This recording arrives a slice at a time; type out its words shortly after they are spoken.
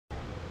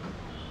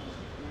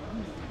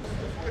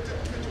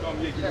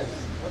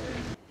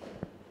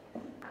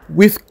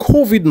With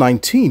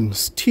COVID-19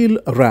 still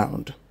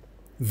around,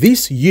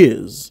 this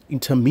year's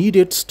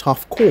intermediate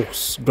staff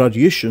course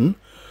graduation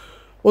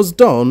was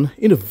done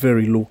in a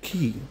very low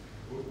key.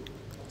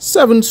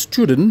 7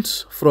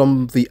 students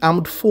from the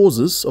armed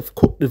forces of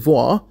Côte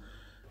d'Ivoire,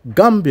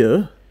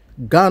 Gambia,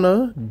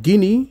 Ghana,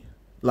 Guinea,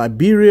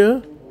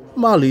 Liberia,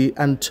 Mali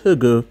and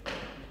Togo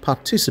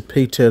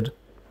participated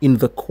in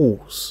the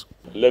course.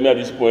 Let me at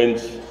this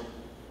point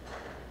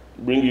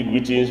bring you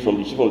greetings from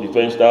the Chief of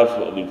Defence Staff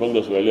of the Republic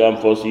of Sierra Leone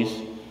Armed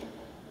Forces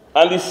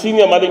and the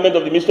senior management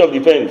of the Ministry of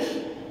Defence.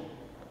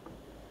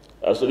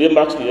 As today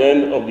marks the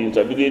end of the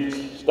Intermediate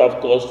Staff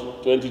Course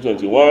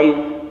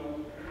 2021,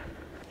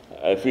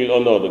 I feel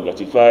honored and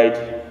gratified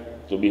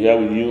to be here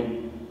with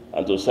you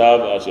and to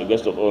serve as your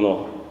guest of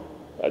honor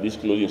at this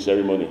closing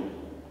ceremony.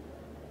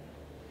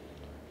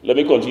 Let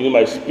me continue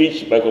my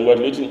speech by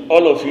congratulating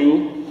all of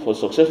you for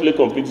successfully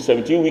completing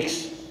 17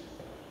 weeks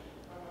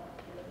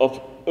of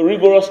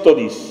rigorous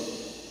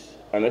studies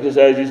and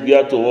exercises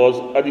geared towards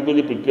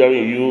adequately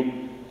preparing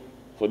you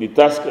for the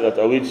task that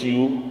awaits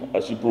you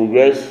as you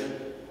progress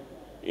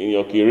in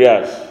your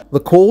careers. The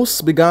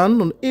course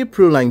began on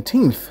April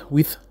 19th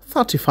with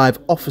 35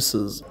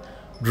 officers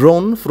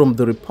drawn from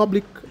the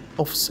Republic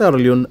of Sierra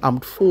Leone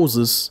Armed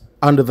Forces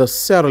and the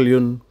Sierra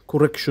Leone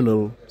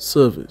Correctional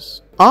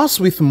Service.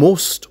 As with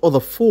most other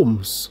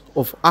forms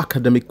of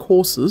academic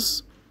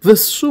courses, the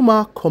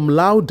summa cum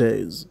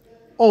laudes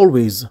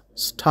always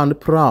stand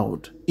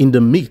proud in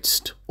the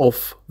midst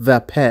of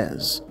their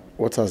peers.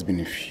 What has been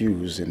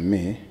infused in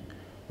me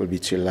will be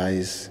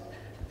utilized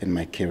in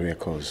my career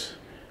course.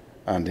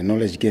 And the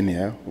knowledge gained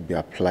here will be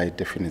applied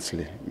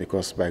definitely,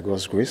 because by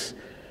God's grace,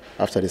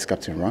 after this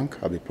captain rank,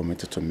 I'll be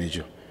promoted to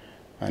major.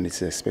 And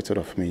it's expected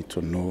of me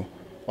to know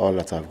all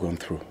that I've gone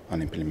through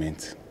and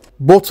implement.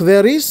 But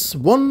there is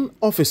one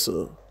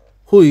officer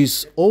who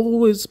is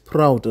always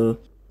prouder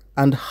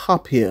and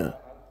happier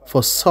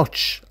for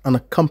such an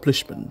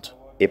accomplishment.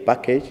 A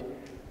package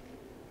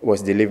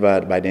was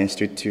delivered by the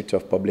Institute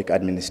of Public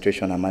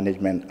Administration and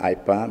Management,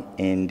 IPAM,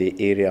 in the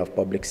area of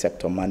public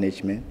sector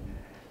management.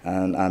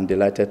 And I'm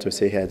delighted to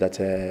say here that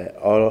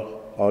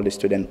all the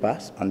students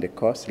passed on the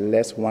course,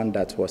 less one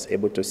that was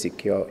able to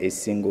secure a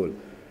single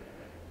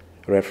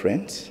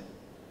reference.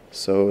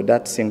 So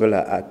that single,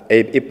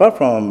 apart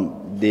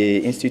from the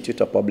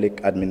Institute of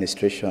Public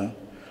Administration,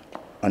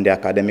 on the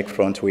academic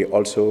front, we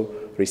also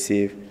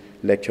received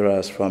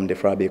lecturers from the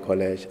Frabe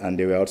College, and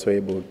they were also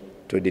able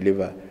to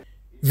deliver.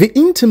 The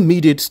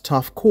intermediate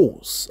staff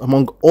course,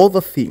 among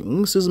other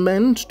things, is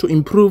meant to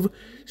improve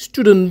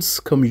students'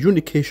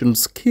 communication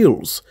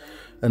skills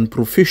and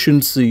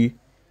proficiency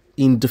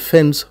in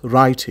defense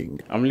writing.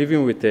 I'm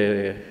living with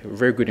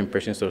very good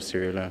impressions of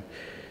Sierra Leone.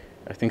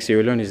 I think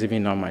Sierra Leone is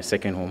even now my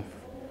second home,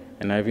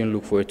 and I even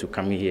look forward to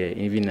coming here,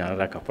 even in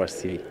another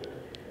capacity.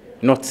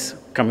 Not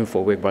coming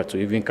for work, but to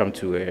even come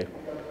to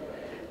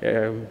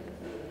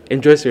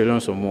enjoy Sierra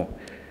Leone some more.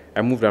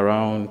 I moved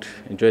around,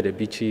 enjoyed the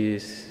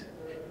beaches,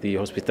 the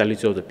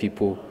hospitality of the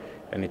people,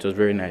 and it was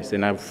very nice.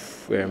 And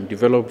I've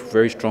developed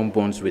very strong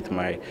bonds with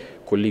my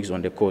colleagues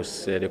on the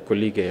course, the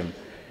colleague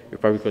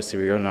Republic of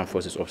Sierra Leone Armed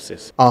Forces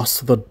officers.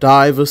 As the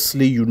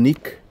diversely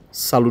unique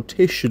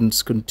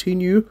salutations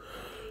continue,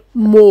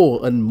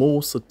 more and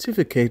more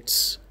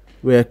certificates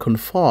were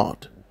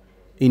conferred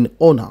in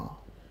honor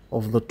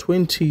of the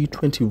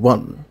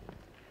 2021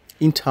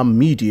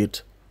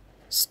 Intermediate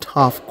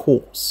Staff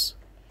Course.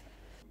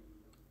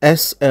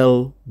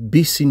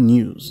 SLBC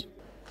News,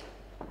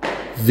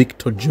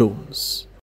 Victor Jones.